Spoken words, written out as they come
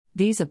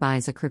Visa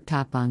buys a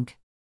CryptoPunk.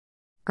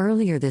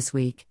 Earlier this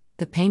week,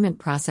 the payment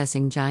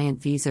processing giant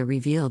Visa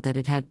revealed that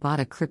it had bought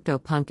a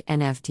CryptoPunk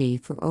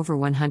NFT for over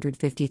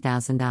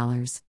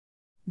 $150,000.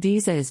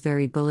 Visa is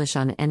very bullish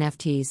on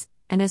NFTs,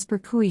 and as per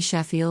Couy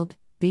Sheffield,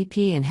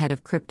 VP and head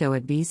of crypto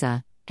at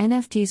Visa,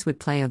 NFTs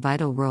would play a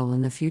vital role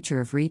in the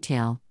future of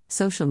retail,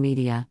 social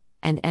media,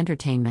 and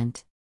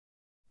entertainment.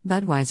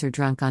 Budweiser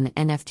drunk on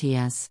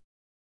NFTs.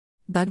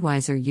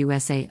 Budweiser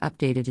USA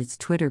updated its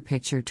Twitter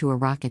picture to a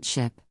rocket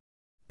ship.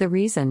 The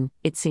reason,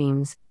 it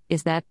seems,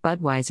 is that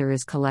Budweiser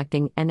is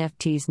collecting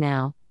NFTs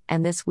now,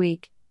 and this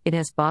week, it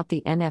has bought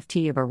the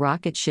NFT of a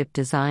rocket ship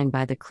designed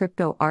by the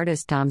crypto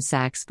artist Tom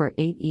Sachs for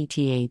 8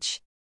 ETH.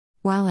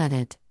 While at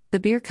it, the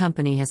beer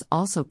company has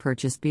also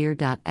purchased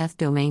beer.eth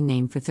domain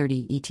name for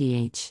 30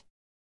 ETH.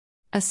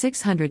 A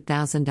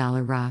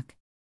 $600,000 rock.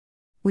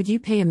 Would you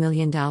pay $1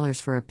 million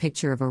for a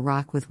picture of a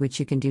rock with which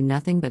you can do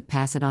nothing but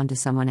pass it on to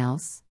someone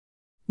else?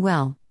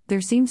 Well, there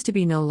seems to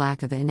be no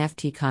lack of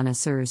NFT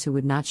connoisseurs who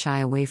would not shy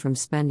away from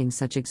spending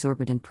such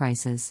exorbitant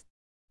prices.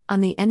 On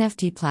the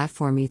NFT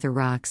platform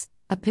EtherRocks,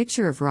 a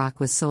picture of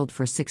rock was sold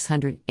for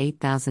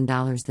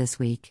 $608,000 this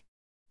week.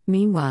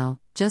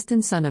 Meanwhile,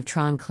 Justin Son of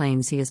Tron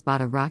claims he has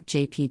bought a rock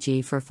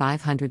JPG for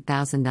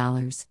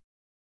 $500,000.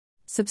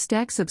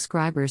 Substack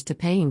subscribers to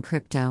pay in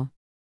crypto.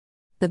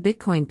 The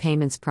Bitcoin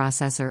payments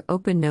processor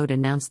OpenNode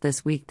announced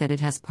this week that it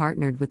has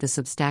partnered with the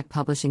Substack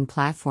publishing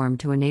platform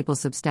to enable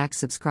Substack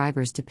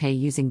subscribers to pay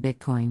using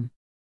Bitcoin.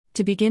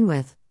 To begin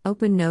with,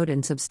 OpenNode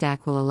and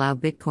Substack will allow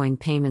Bitcoin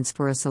payments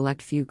for a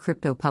select few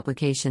crypto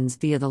publications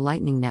via the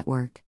Lightning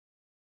Network.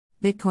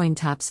 Bitcoin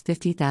tops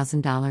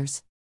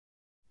 $50,000.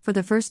 For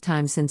the first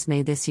time since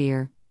May this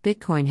year,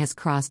 Bitcoin has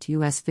crossed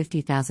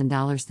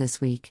 $50,000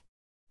 this week.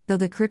 Though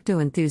the crypto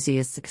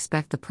enthusiasts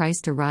expect the price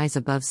to rise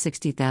above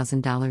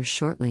 $60,000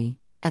 shortly,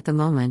 at the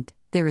moment,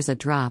 there is a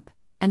drop,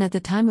 and at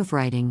the time of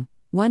writing,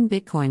 one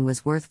Bitcoin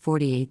was worth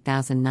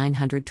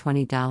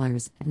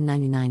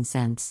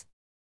 $48,920.99.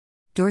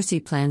 Dorsey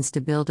plans to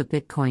build a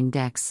Bitcoin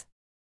DEX.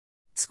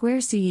 Square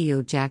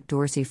CEO Jack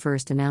Dorsey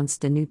first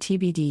announced a new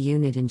TBD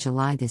unit in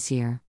July this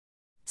year.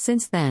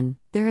 Since then,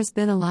 there has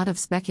been a lot of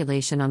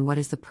speculation on what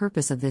is the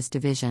purpose of this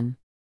division.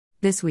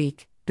 This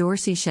week,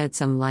 Dorsey shed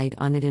some light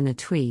on it in a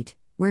tweet,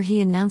 where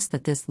he announced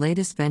that this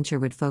latest venture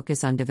would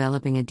focus on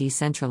developing a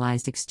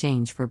decentralized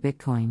exchange for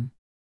Bitcoin.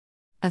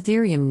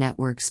 Ethereum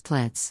network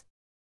splits.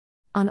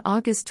 On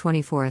August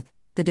 24,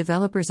 the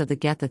developers of the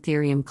Get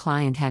Ethereum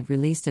client had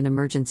released an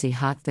emergency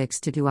hotfix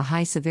to do a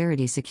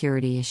high-severity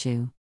security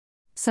issue.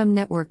 Some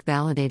network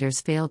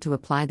validators failed to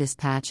apply this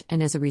patch,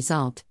 and as a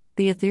result,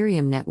 the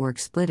Ethereum network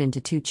split into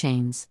two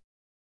chains.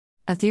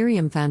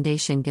 Ethereum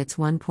Foundation gets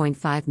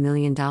 $1.5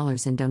 million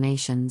in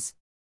donations.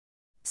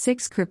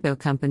 6 crypto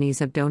companies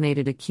have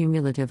donated a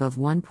cumulative of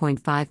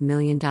 $1.5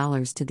 million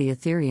to the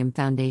Ethereum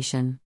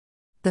Foundation.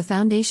 The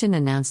foundation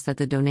announced that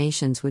the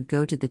donations would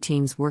go to the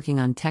teams working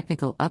on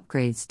technical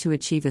upgrades to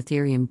achieve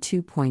Ethereum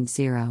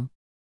 2.0.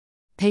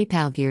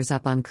 PayPal gears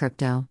up on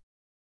crypto.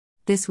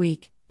 This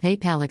week,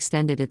 PayPal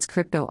extended its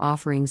crypto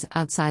offerings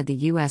outside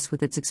the US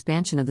with its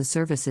expansion of the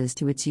services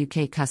to its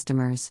UK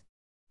customers.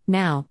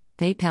 Now,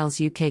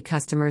 PayPal's UK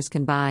customers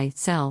can buy,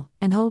 sell,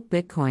 and hold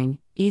Bitcoin,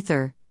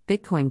 Ether,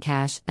 Bitcoin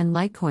Cash, and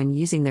Litecoin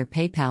using their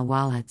PayPal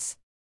wallets.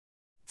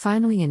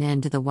 Finally, an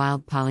end to the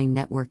wild Poly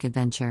Network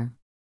adventure.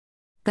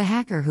 The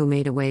hacker who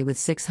made away with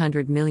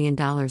 $600 million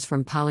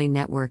from Poly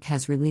Network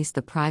has released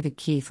the private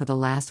key for the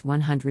last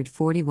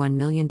 $141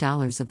 million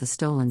of the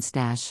stolen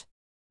stash.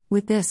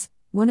 With this,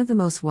 one of the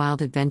most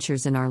wild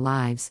adventures in our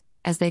lives,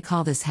 as they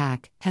call this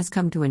hack, has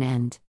come to an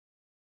end.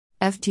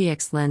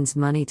 FTX lends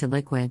money to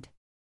Liquid.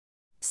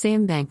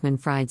 Sam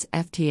Bankman-Fried's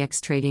FTX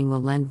Trading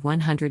will lend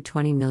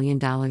 $120 million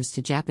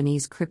to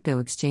Japanese crypto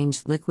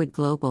exchange Liquid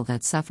Global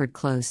that suffered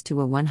close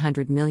to a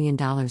 $100 million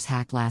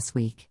hack last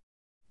week.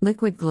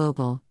 Liquid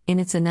Global, in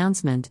its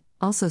announcement,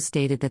 also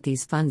stated that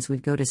these funds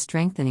would go to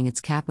strengthening its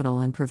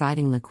capital and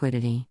providing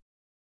liquidity.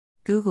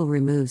 Google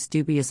removes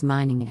dubious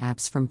mining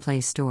apps from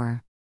Play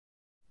Store.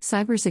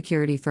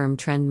 Cybersecurity firm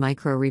Trend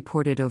Micro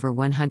reported over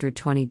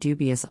 120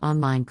 dubious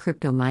online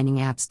crypto mining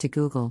apps to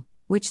Google,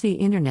 which the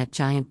internet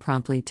giant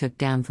promptly took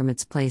down from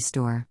its Play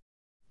Store.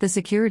 The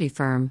security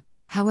firm,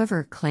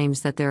 however,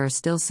 claims that there are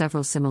still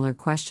several similar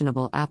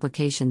questionable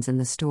applications in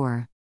the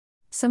store.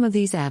 Some of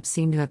these apps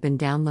seem to have been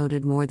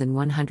downloaded more than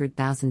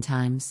 100,000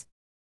 times.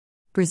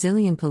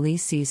 Brazilian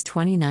police seize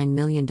 $29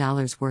 million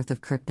worth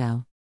of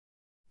crypto.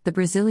 The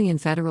Brazilian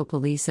Federal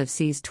Police have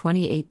seized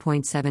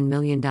 $28.7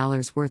 million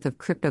worth of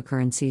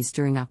cryptocurrencies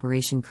during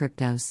Operation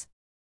Kryptos.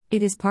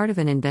 It is part of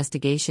an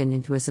investigation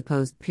into a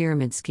supposed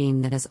pyramid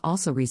scheme that has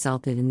also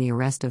resulted in the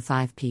arrest of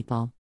 5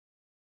 people.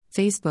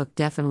 Facebook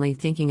definitely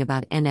thinking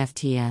about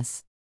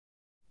NFTs.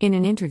 In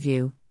an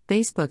interview,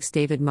 Facebook's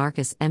David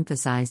Marcus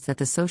emphasized that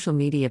the social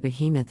media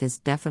behemoth is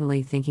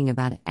definitely thinking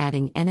about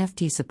adding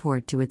NFT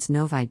support to its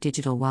Novi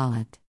digital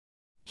wallet.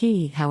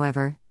 He,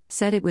 however,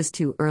 said it was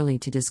too early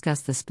to discuss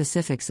the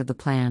specifics of the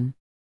plan.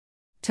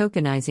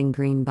 Tokenizing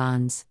green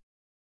bonds.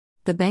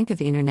 The Bank of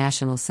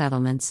International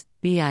Settlements,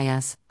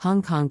 BIS,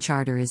 Hong Kong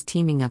charter is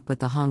teaming up with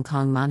the Hong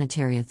Kong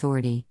Monetary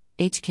Authority,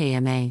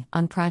 HKMA,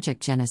 on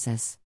Project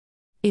Genesis.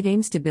 It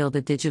aims to build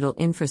a digital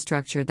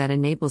infrastructure that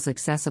enables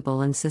accessible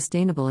and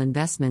sustainable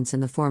investments in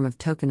the form of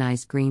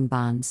tokenized green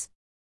bonds.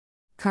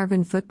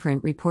 Carbon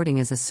footprint reporting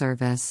as a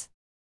service.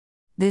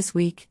 This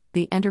week,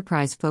 the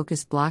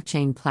enterprise-focused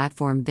blockchain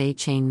platform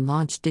Beichain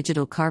launched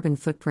Digital Carbon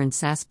Footprint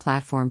SaaS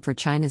platform for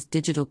China's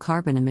digital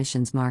carbon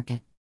emissions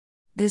market.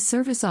 This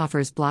service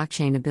offers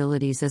blockchain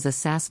abilities as a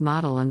SaaS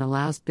model and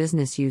allows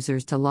business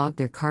users to log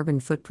their carbon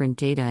footprint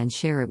data and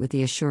share it with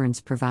the assurance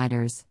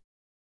providers.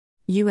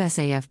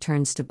 USAF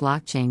turns to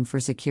blockchain for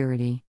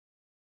security.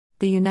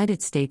 The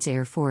United States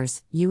Air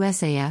Force,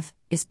 USAF,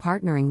 is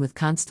partnering with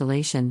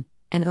Constellation,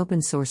 an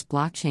open-source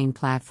blockchain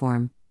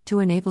platform, to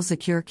enable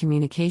secure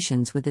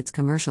communications with its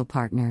commercial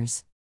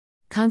partners.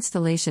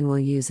 Constellation will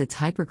use its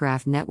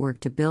Hypergraph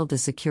network to build a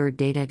secure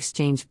data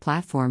exchange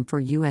platform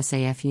for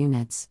USAF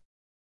units.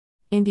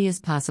 India's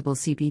possible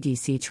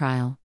CBDC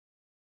trial.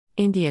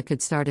 India could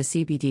start a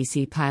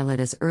CBDC pilot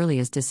as early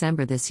as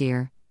December this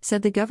year,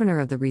 said the Governor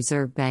of the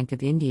Reserve Bank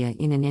of India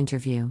in an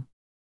interview.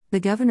 The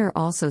governor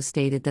also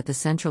stated that the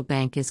central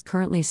bank is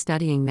currently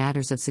studying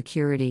matters of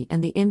security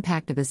and the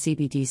impact of a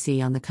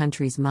CBDC on the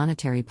country's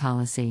monetary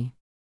policy.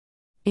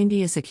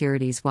 India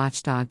Securities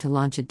Watchdog to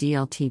launch a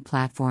DLT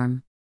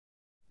platform.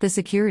 The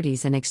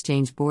Securities and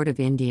Exchange Board of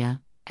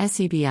India,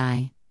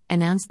 SEBI,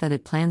 announced that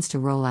it plans to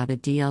roll out a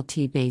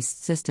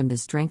DLT-based system to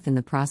strengthen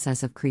the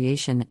process of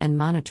creation and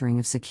monitoring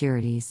of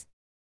securities.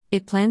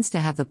 It plans to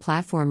have the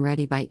platform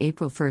ready by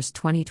April 1,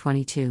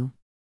 2022.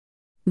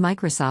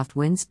 Microsoft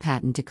wins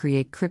patent to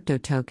create crypto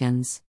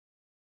tokens.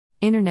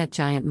 Internet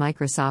giant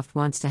Microsoft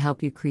wants to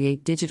help you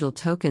create digital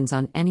tokens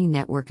on any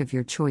network of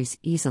your choice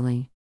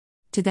easily.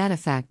 To that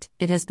effect,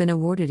 it has been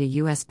awarded a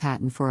U.S.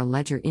 patent for a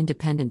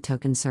ledger-independent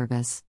token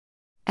service.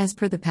 As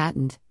per the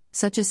patent,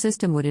 such a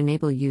system would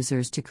enable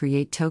users to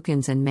create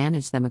tokens and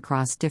manage them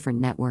across different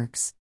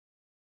networks.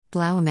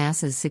 Blau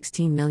amasses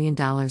 $16 million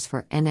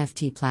for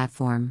NFT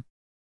platform.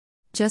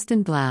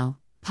 Justin Blau,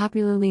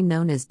 popularly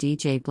known as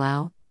DJ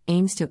Blau,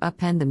 aims to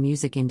upend the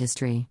music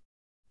industry.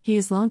 He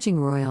is launching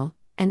Royal,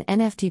 an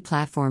NFT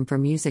platform for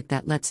music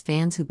that lets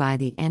fans who buy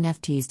the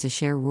NFTs to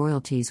share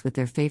royalties with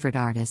their favorite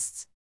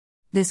artists.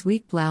 This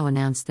week Blau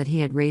announced that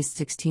he had raised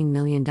 $16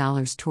 million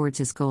towards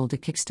his goal to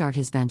kickstart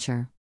his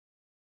venture.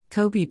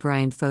 Kobe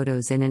Bryant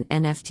photos in an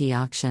NFT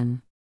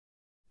auction.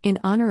 In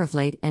honor of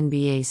late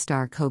NBA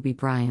star Kobe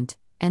Bryant,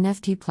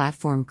 NFT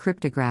platform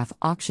Cryptograph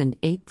auctioned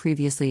 8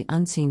 previously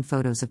unseen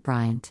photos of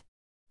Bryant.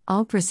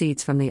 All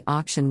proceeds from the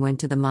auction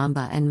went to the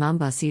Mamba and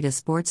Mambacita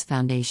Sports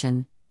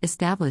Foundation,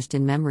 established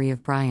in memory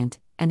of Bryant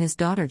and his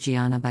daughter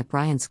Gianna by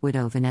Bryant's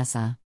widow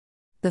Vanessa.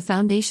 The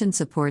foundation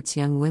supports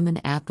young women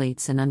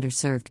athletes and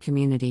underserved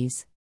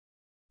communities.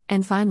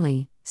 And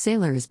finally,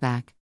 Saylor is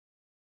back.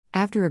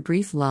 After a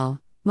brief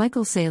lull,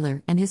 Michael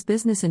Saylor and his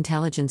business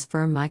intelligence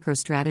firm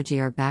MicroStrategy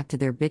are back to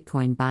their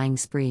Bitcoin buying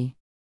spree.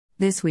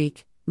 This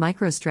week,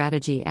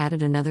 MicroStrategy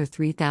added another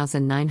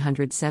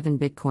 3,907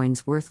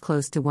 Bitcoins worth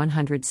close to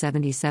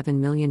 $177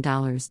 million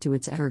to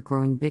its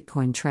ever-growing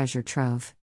Bitcoin treasure trove.